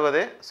எல்சிஎம்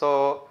 60. ஸோ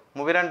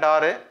 2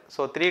 6.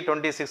 ஸோ 3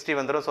 20 60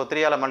 வந்துடும். ஸோ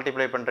 3ஆல்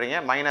மல்டிப்ளை பண்ணுறீங்க.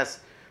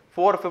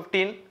 -4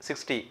 15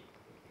 60.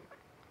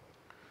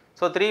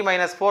 ஸோ 3 -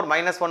 4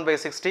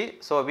 -1/60.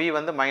 ஸோ v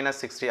வந்து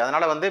 -60.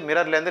 அதனால் வந்து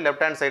மிரர்லேருந்து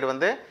லெஃப்ட் ஹேண்ட் சைடு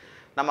வந்து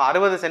நம்ம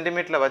 60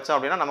 சென்டிமீட்டரில் வச்சோம்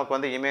அப்படின்னா நமக்கு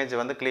வந்து இமேஜ்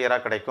வந்து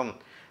கிளியராக கிடைக்கும்.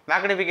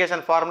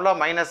 Magnification formula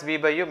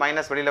 -v/u.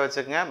 மைனஸ் வெளியில்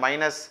வச்சுக்கோங்க.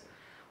 மைனஸ்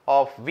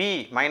ஆஃப் v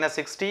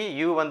 -60,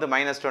 u வந்து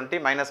 -20,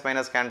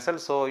 minus cancel.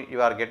 So you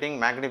are getting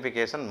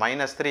magnification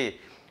 -3,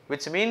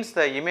 which means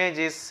the image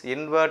is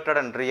inverted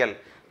and real.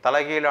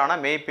 தலைகீழான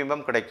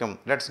மெய்பிம்பம் கிடைக்கும்.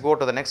 Let's go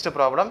to the next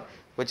problem,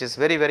 which is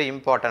very very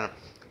important.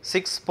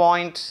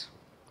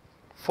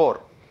 6.4.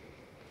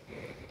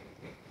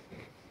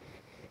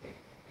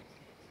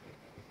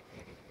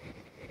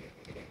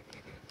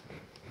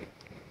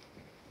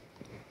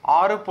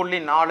 ஆறு புள்ளி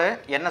 4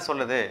 என்ன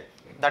சொல்லுது?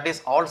 That is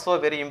also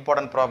very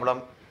important problem.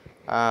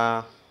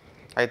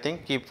 I think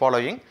keep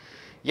following.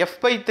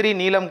 f/3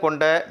 நீளம்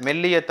கொண்ட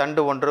மெல்லிய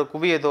தண்டு ஒன்று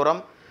குவிய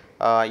தூரம்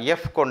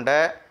f கொண்ட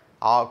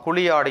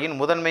குழியாடியின்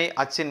முதன்மை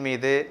அச்சின்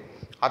மீது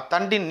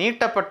அத்தண்டின்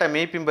நீட்டப்பட்ட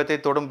மெய்பிம்பத்தை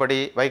தொடும்படி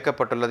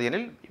வைக்கப்பட்டுள்ளது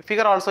எனில்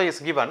figure also is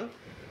given.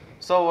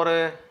 So ஒரு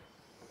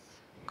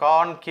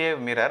concave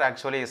mirror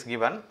actually is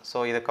given. So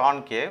இது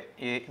concave.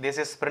 This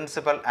is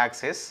principal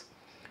axis.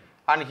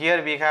 And here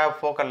we have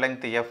focal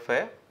length f,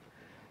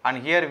 and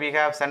here we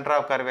have center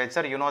of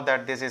curvature. You know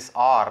that this is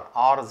r.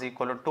 R is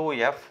equal to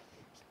 2f.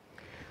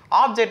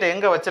 Object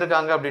எங்கே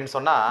வச்சுருக்காங்க அப்படின்னு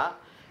சொன்னால்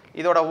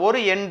இதோட ஒரு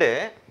end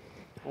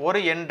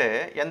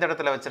எந்த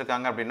இடத்துல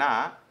வச்சுருக்காங்க அப்படின்னா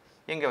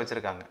இங்கே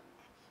வச்சுருக்காங்க.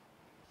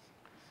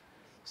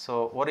 ஸோ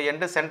ஒரு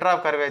எண்டு சென்டர்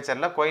ஆஃப்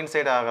கர்வேச்சரில்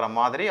கோயின்சைடு ஆகிற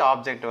மாதிரி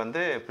ஆப்ஜெக்ட்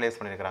வந்து பிளேஸ்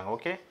பண்ணியிருக்கிறாங்க.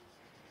 Okay,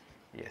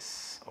 S,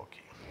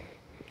 okay.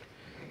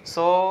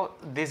 So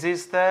this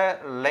is the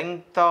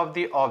length of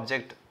the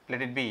object.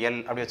 Let it P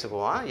L அப்படி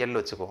வச்சுக்குவோம். எல்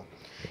வச்சுக்குவோம்.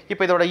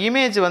 இப்போ இதோட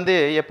இமேஜ் வந்து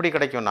எப்படி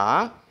கிடைக்கும்னா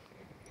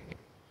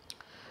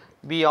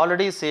we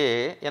already say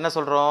என்ன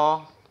சொல்கிறோம்?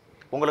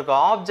 உங்களுக்கு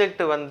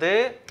ஆப்ஜெக்ட் வந்து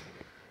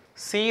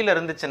சியில்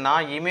இருந்துச்சுன்னா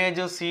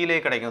இமேஜும் சியிலே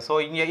கிடைக்கும். ஸோ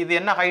இங்கே இது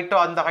என்ன ஹைட்டோ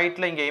அந்த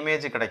ஹைட்டில் இங்கே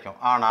இமேஜ் கிடைக்கும்.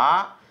 ஆனால்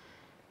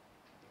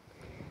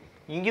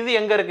இங்கே இது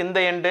எங்கே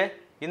இருக்குது?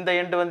 இந்த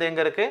எண்டு வந்து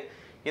எங்கே இருக்குது?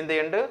 இந்த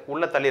எண்டு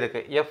உள்ளே தள்ளி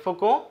இருக்குது.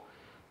 எஃப்க்கும்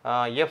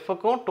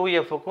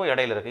 2Fக்கும்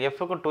இடையில இருக்குது.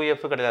 எஃப்க்கும்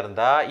 2Fக்கு இடையில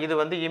இருந்தால் இது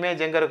வந்து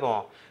இமேஜ் எங்கே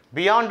இருக்கும்?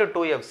 பியாண்ட்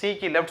 2F,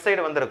 சிக்கு லெஃப்ட்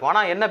சைடு வந்திருக்கும்.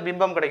 ஆனால் என்ன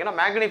பிம்பம் கிடைக்கும்னா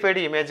மேக்னிஃபைடு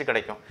இமேஜ்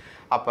கிடைக்கும்.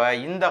 அப்போ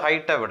இந்த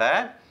ஹைட்டை விட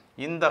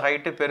இந்த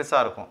ஹைட்டு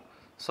பெருசாக இருக்கும்.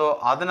 ஸோ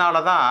அதனால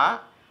தான்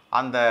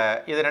அந்த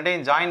இது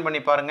ரெண்டையும் ஜாயின் பண்ணி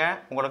பாருங்கள்,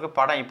 உங்களுக்கு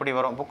படம் இப்படி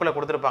வரும். புக்கில்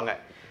கொடுத்துருப்பாங்க.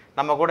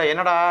 நம்ம கூட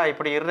என்னடா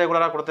இப்படி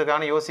இர்ரெகுலராக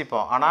கொடுத்துருக்காங்கன்னு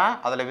யோசிப்போம். ஆனால்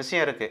அதில்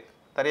விஷயம் இருக்குது.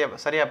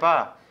 சரியாப்பா?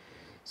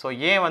 ஸோ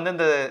ஏன் வந்து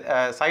இந்த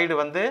சைடு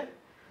வந்து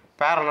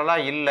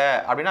பேரலாக இல்லை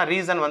அப்படின்னா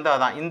ரீசன் வந்து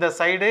அதான். இந்த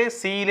சைடு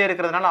சியிலே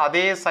இருக்கிறதுனால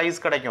அதே சைஸ்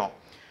கிடைக்கும்.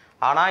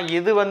 ஆனால்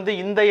இது வந்து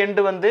இந்த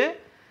எண்டு வந்து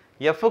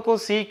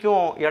எஃப்க்கும்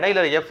சிக்கும்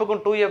இடையில,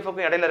 எஃப்க்கும்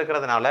 2Fக்கும் இடையில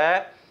இருக்கிறதுனால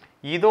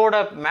இதோட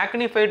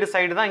மேக்னிஃபைடு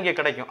சைடு தான் இங்கே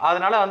கிடைக்கும்.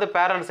 அதனால வந்து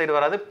பேரல் சைடு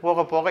வராது.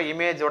 போக போக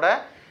இமேஜோட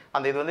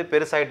அந்த இது வந்து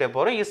பெருசாகிட்டே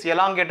போகிறோம். Is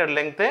elongated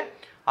length.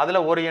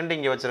 அதில் ஒரு எண்டு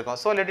இங்கே வச்சுருக்கோம்.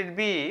 ஸோ லெட் இட்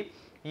பி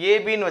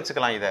ஏபின்னு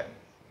வச்சுக்கலாம்.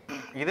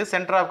 இது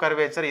சென்டர் ஆஃப்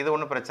கர்வேச்சர். இது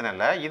ஒன்றும் பிரச்சனை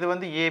இல்லை. இது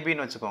வந்து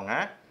ஏபின்னு வச்சுக்கோங்க.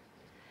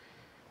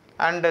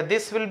 அண்ட்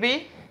திஸ் வில் பி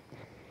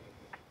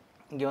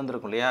இங்கே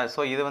வந்துருக்கும் இல்லையா?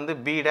 ஸோ இது வந்து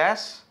B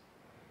dash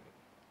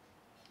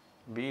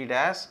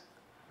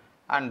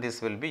and this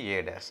will B A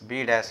dash, B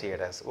dash A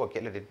dash. Okay,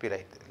 let it be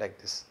like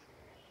this.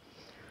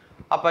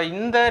 அப்போ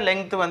இந்த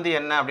லெங்க்த் வந்து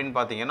என்ன அப்படின்னு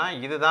பார்த்தீங்கன்னா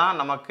இதுதான்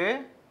நமக்கு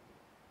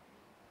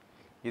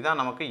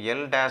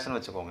எல் டேஷ்னு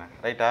வச்சுக்கோங்க.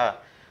 ரைட்டா?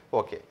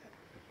 ஓகே,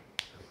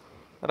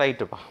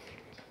 ரைட்டுப்பா.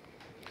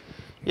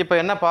 இப்போ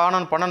என்ன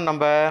பண்ணணும்?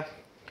 நம்ம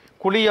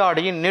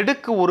குழியாடியின்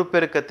நெடுக்கு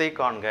உருப்பெருக்கத்தை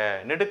காண்க.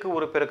 நெடுக்கு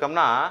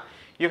உருப்பெருக்கம்னா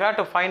you have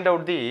to find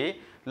out the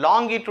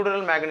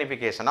longitudinal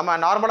magnification. நம்ம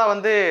நார்மலாக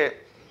வந்து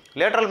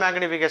லேட்ரல்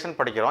மேக்னிஃபிகேஷன்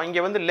படிக்கிறோம்.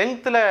 இங்கே வந்து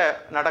லெங்க்த்தில்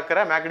நடக்கிற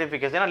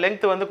மேக்னிஃபிகேஷன். ஏன்னா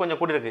லெங்க்த் வந்து கொஞ்சம்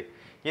கூடி இருக்குது.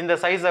 இந்த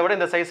சைஸை விட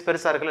இந்த சைஸ்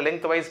பெருசாக இருக்குல்ல,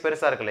 லெங்க்த் வைஸ்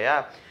பெருசாக இருக்கு இல்லையா?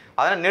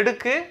 அதனால்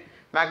நெடுக்கு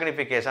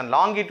மேக்னிஃபிகேஷன்,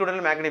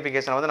 லாங்கிடியூடல்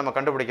மேக்னிஃபிகேஷன் வந்து நம்ம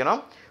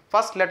கண்டுபிடிக்கணும்.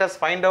 First let us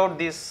find out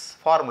this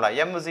formula.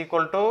 m is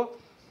equal to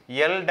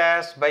L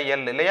dash by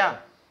L இல்லையா?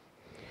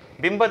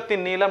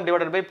 பிம்பத்தின் நீளம்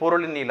டிவைடட் பை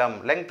பொருளின் நீளம்,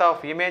 length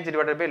of image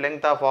divided by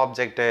length of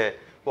object.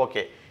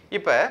 Okay,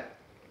 இப்போ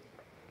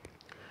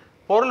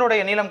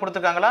பொருளுடைய நீளம்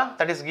கொடுத்துருக்காங்களா?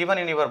 That is given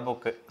in your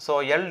book. So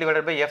L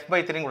divided by F by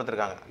 3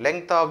 கொடுத்துருக்காங்க.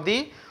 Length of the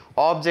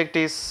object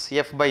is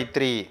F by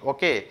 3.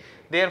 Okay,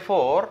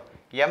 therefore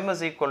m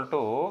is equal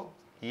to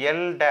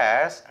L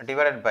dash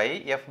divided by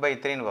F by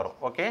 3 வரும்.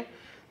 Okay,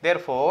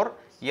 therefore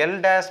L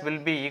dash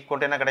will be equal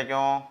to என்ன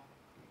கிடைக்கும்?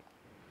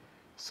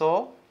 So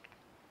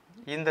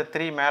இந்த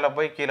 3 மேலே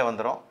போய் கீழே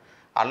வந்துடும்.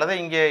 அல்லது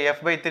இங்கே F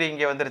by 3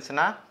 இங்கே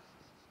வந்துருச்சுன்னா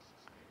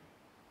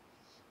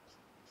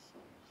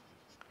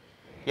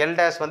L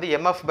dash வந்து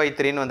MF by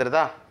 3ன்னு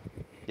வந்துடுதா?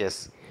 S,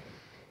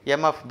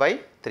 MF by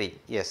 3.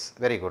 S,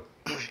 very good.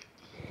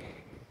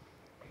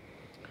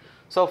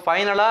 So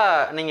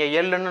ஃபைனலாக நீங்கள்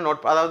எல்லுன்னு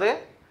நோட், அதாவது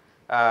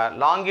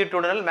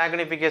லாங்கிடியூடல்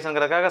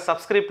மேக்னிஃபிகேஷனுங்கிறதுக்காக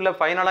சப்ஸ்கிரிப்டில்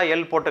ஃபைனலாக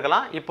எல்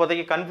போட்டுக்கலாம்.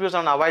 இப்போதைக்கு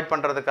கன்ஃபியூஷன் அவாய்ட்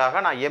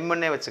பண்ணுறதுக்காக நான்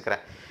எம்ன்னே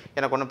வச்சுக்கிறேன்.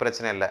 எனக்கு ஒன்றும்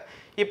பிரச்சனை இல்லை.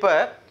 இப்போ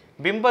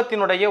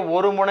பிம்பத்தினுடைய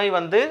ஒரு முனை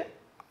வந்து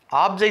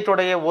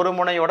ஆப்ஜெக்டோடைய ஒரு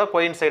முனையோட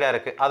கோயின்சைடாக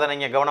இருக்குது. அதை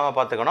நீங்கள் கவனமாக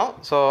பார்த்துக்கணும்.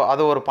 ஸோ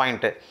அது ஒரு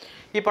பாயிண்ட்டு.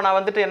 இப்போ நான்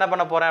வந்துட்டு என்ன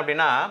பண்ண போகிறேன்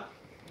அப்படின்னா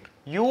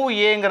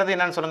யூஏங்கிறது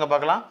என்னன்னு சொல்லுங்கள்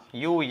பார்க்கலாம்.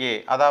 யூஏ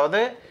அதாவது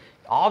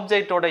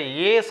ஆப்ஜெக்டோட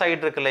ஏ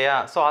சைடு இருக்கு இல்லையா?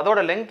 ஸோ அதோட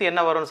லெங்த்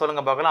என்ன வரும்னு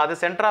சொல்லுங்கள் பார்க்கலாம். அது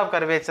சென்டர் ஆஃப்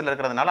கர்வேச்சரில்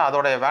இருக்கிறதுனால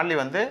அதோட வேல்யூ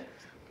வந்து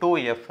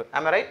 2F.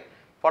 ஆம் ஐ ரைட்?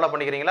 ஃபாலோ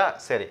பண்ணிக்கிறீங்களா?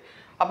 சரி,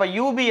 அப்போ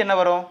யூபி என்ன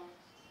வரும்?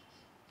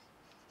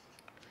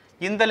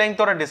 இந்த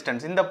லெங்த்தோட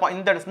டிஸ்டன்ஸ்,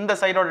 இந்த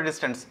சைடோட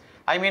distance,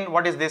 I mean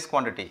what is this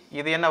quantity,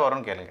 இது என்ன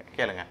வரும்னு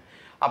கேளுங்க.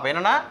 அப்போ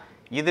என்னென்னா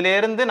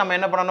இதிலேருந்து நம்ம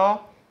என்ன பண்ணணும்?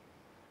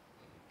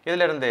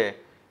 இதிலேருந்து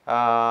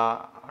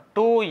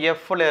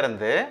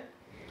 2Fலேருந்து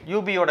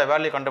யூபியோட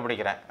வேல்யூ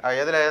கண்டுபிடிக்கிறேன்.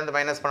 எதில் இருந்து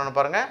மைனஸ் பண்ணணும்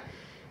பாருங்கள்.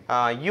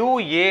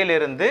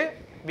 யூஏலேருந்து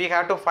we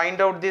have to find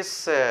out this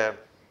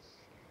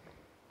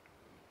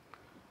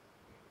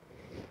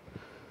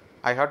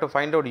I have to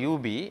find out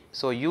UB.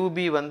 so UB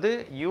வந்து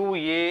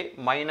UA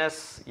minus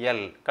L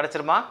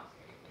கிடச்சிருமா?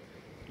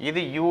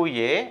 இது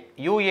UA,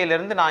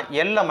 UAலேருந்து நான்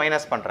L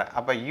மைனஸ் பண்ணுறேன்.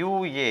 அப்போ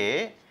UA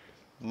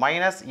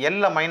மைனஸ் L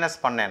மைனஸ்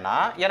பண்ணேன்னா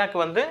எனக்கு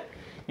வந்து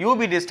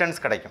UB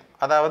டிஸ்டன்ஸ் கிடைக்கும்.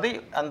 அதாவது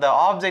அந்த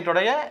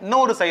ஆப்ஜெக்டோடைய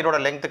இன்னொரு சைடோட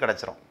லெங்க்த்து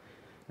கிடச்சிரும்,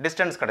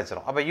 டிஸ்டன்ஸ்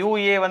கிடச்சிரும். அப்போ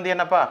UA வந்து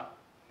என்னப்பா?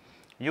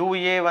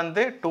 UA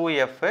வந்து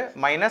 2F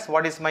minus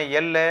what is my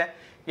L?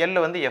 L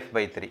வந்து F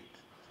by 3.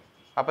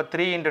 அப்போ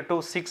 3 into 2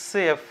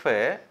 6F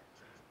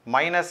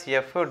minus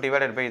F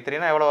divided by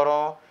 3னா எவ்வளோ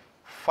வரும்?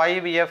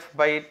 5F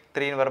by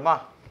 3 வருமா?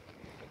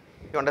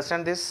 You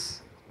understand this?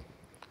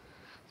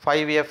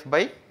 5F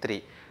by 3.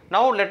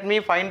 Now let me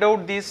find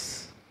out this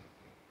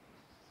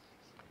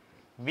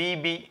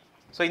VB.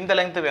 So இந்த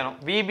length வேணும்.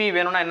 VB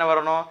வேணும்னா என்ன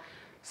வரணும்?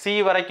 C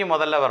வரைக்கும்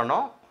முதல்ல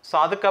வரணும். ஸோ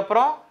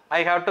அதுக்கப்புறம்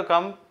I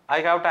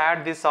have to add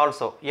this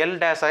also. L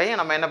dash ஐ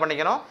நம்ம என்ன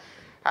பண்ணிக்கணும்?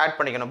 ஆட்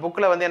பண்ணிக்கணும்.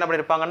 புக்கில் வந்து என்ன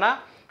பண்ணியிருப்பாங்கன்னா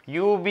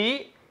UB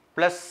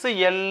plus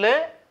L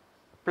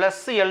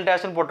plus L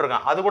டேஷ்னு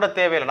போட்டிருக்கான். அது கூட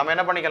தேவையில்லை. நம்ம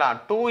என்ன பண்ணிக்கலாம்?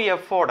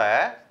 2F ஓட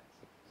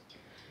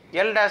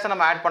எல் டேஷை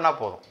நம்ம ஆட் பண்ணால்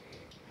போதும்.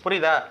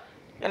 புரியுதா?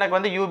 எனக்கு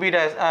வந்து யூபி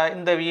டேஷ்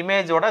இந்த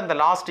இமேஜோட இந்த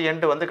லாஸ்ட்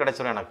எண்டு வந்து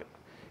கிடச்சிரும் எனக்கு.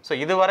 ஸோ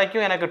இது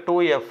வரைக்கும் எனக்கு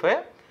 2f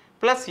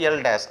plus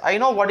L dash. I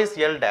know what is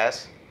L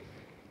dash.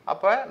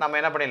 அப்போ நம்ம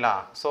என்ன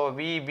பண்ணிடலாம்? So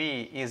VB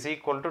is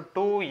equal to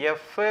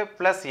 2f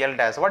plus L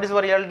dash. What is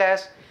our L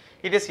dash?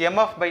 It is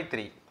mf by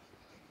 3.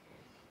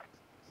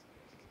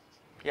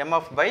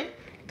 mf by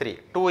 3.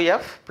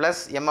 2f plus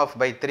mf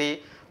by 3,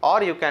 or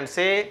you can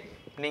say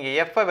நீங்கள்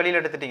f வெளியில்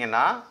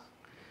எடுத்துட்டிங்கன்னா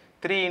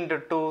 3 into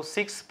 2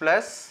 6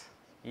 plus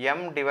m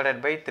divided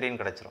by 3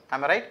 கிடச்சிரும்.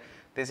 Am I right?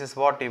 This is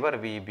what your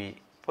VB.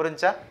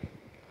 புரிஞ்சா?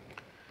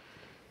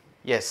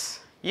 S.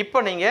 இப்போ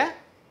நீங்கள்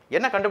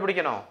என்ன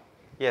கண்டுபிடிக்கணும்?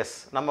 S,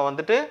 நம்ம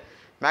வந்துட்டு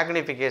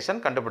மேக்னிஃபிகேஷன்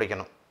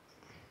கண்டுபிடிக்கணும்.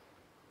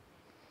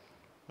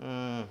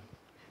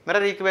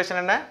 மிரர் ஈக்குவேஷன்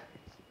என்ன?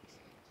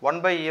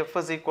 1/f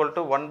is equal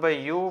to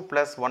 1/u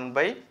plus 1/v.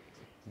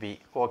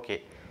 Okay,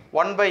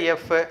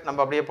 1/f நம்ம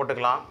அப்படியே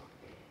போட்டுக்கலாம்.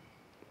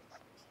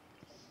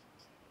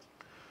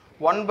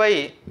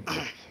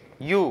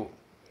 1/u.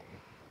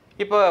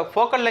 இப்போ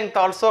ஃபோக்கல் லெங்த்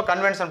ஆல்சோ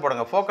கன்வென்ஷன்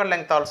போடுங்க. Focal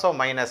length also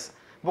minus.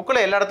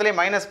 புக்கில் எல்லா இடத்துலையும்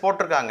மைனஸ்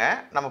போட்டிருக்காங்க.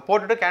 நம்ம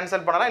போட்டுட்டு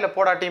கேன்சல் பண்ணலாம், இல்லை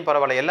போடாட்டியும்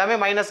பரவாயில்ல. எல்லாமே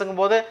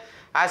மைனஸுங்கும் போது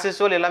ஆஸ்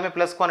யூஸ்வல் எல்லாமே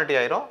ப்ளஸ் குவான்டிட்டி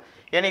ஆயிரும்.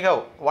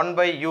 Anyhow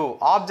 1/u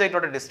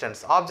ஆப்ஜெக்டோட distance.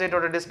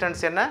 ஆப்ஜெக்டோட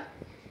டிஸ்டன்ஸ் என்ன?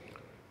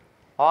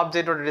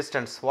 ஆப்ஜெக்டோட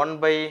டிஸ்டன்ஸ்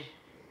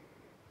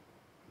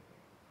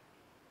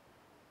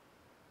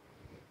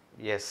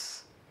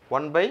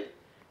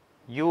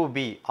 1/UB.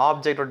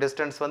 ஆப்ஜெக்டோட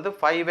டிஸ்டன்ஸ் வந்து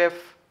 5f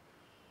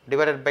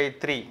divided by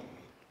 3.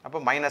 அப்போ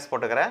மைனஸ்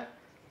போட்டுக்கிறேன்.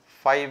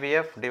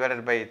 5f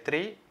divided by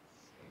 3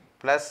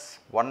 plus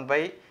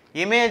 1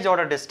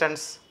 இமேஜோட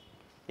distance.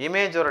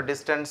 இமேஜோட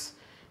distance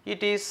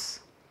it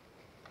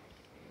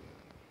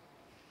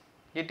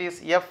is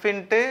f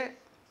into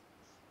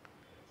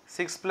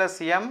 6 plus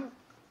m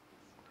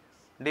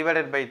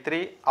divided by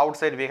 3.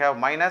 outside we have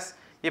minus.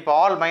 இப்போ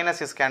all minus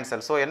is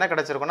cancelled. so என்ன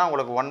கிடைச்சிருக்குன்னா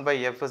உங்களுக்கு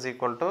 1/f is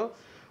equal to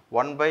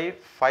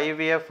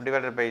 1/5f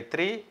divided by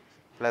 3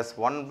 plus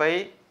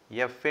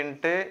 1/f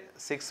into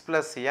 6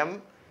 plus m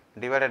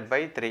divided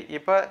by 3.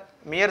 இப்போ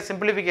mere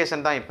simplification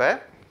தான். இப்போ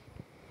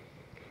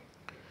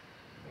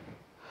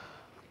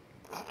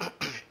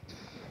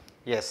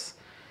S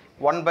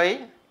 1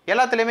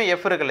 எல்லாத்துலேயுமே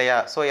f இருக்கு இல்லையா?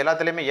 So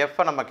எல்லாத்துலேயுமே f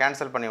நம்ம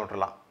கேன்சல் பண்ணி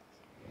விட்டுறலாம்.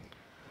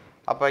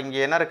 அப்போ இங்கே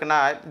என்ன இருக்குன்னா,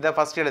 இதை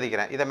ஃபஸ்ட்டு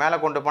எழுதிக்கிறேன். இதை மேலே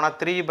கொண்டு போனால்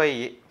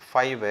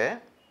 3/5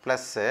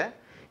 ப்ளஸ்ஸு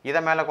இதை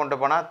மேலே கொண்டு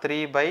போனால்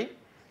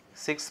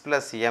 3/6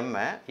 plus m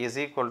is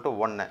equal to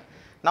 1.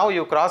 now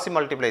you cross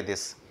multiply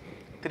this.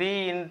 3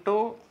 into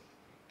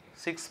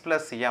 6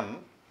 plus m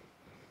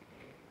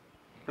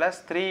plus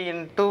 3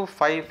 into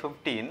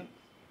 515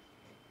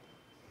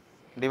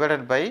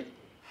 divided by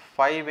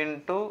 5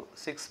 into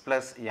 6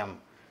 plus m,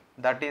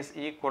 that is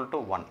equal to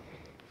 1.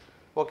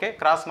 okay,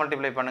 cross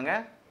multiply பண்ணுங்க.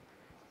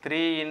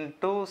 3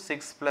 into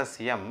 6 plus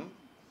m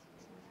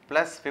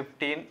plus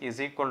 15 is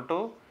equal to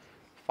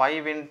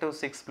 5 into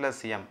 6 plus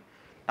m.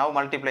 now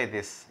multiply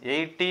this.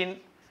 18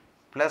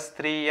 plus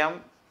 3m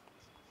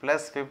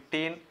plus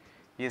 15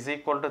 is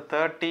equal to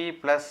 30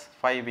 plus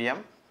 5m.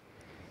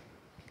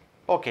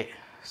 okay,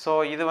 so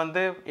இது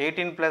வந்து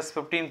 18 plus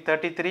 15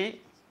 33.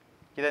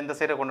 இதை இந்த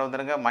side கொண்டு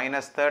வந்துருங்க.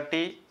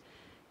 -30.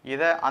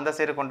 இதை அந்த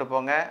side கொண்டு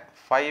போங்க.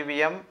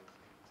 5m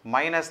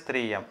minus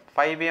 3m.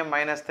 5m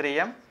minus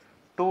 3m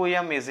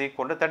 2m is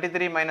equal to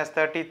 33 minus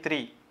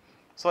 33.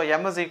 so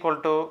m is equal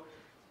to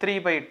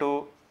 3/2.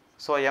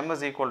 so m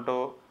is equal to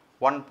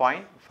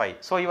 1.5.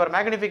 so your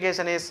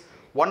magnification is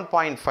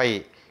 1.5.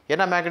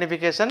 என்ன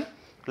magnification?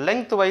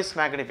 lengthwise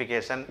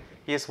magnification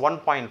is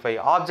 1.5.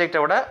 ஆப்ஜெக்டை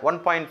விட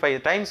 1.5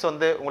 times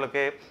வந்து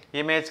உங்களுக்கு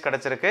image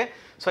கிடச்சிருக்கு.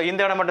 So இந்த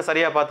இடம் மட்டும்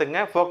சரியாக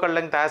பார்த்துக்குங்க. ஃபோக்கல்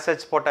லெங்த் as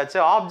such போட்டாச்சு.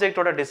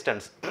 ஆப்ஜெக்டோட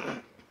டிஸ்டன்ஸ்.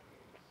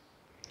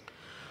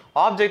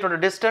 ஆப்ஜெக்டோட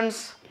டிஸ்டன்ஸ்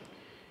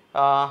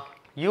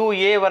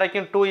UA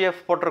வரைக்கும் 2f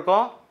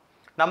போட்டிருக்கோம்.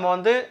 நம்ம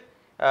வந்து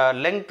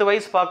லெங்த்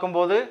வைஸ்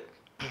பார்க்கும்போது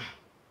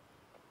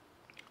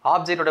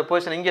ஆப்ஜெக்டோட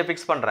பொசிஷன் இங்கே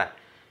ஃபிக்ஸ் பண்ணுறேன்.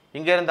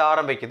 இங்கேருந்து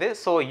ஆரம்பிக்குது.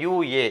 ஸோ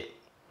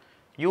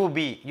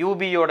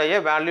UBயோடைய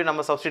வேல்யூ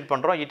நம்ம சப்ஸ்டியூட்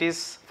பண்ணுறோம். It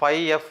is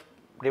 5f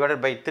divided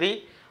by 3.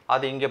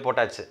 அது இங்கே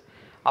போட்டாச்சு.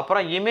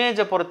 அப்புறம்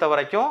இமேஜை பொறுத்த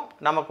வரைக்கும்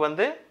நமக்கு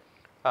வந்து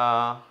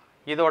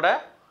இதோட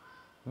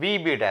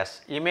VB டேஷ்,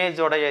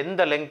 இமேஜோடைய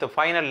இந்த லெங்க்த்து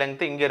ஃபைனல்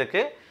லெங்க்த்து இங்கே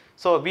இருக்குது.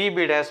 ஸோ VB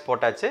டேஷ்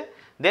போட்டாச்சு.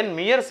 தென்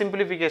மியர்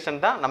சிம்பிளிஃபிகேஷன்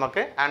தான்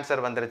நமக்கு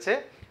ஆன்சர் வந்துருச்சு.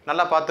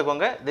 நல்லா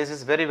பார்த்துக்கோங்க. This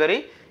is very very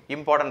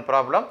important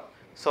problem.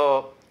 So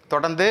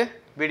தொடர்ந்து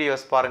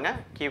வீடியோஸ் பாருங்கள்.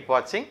 கீப்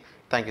வாட்சிங்.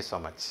 Thank you so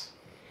much.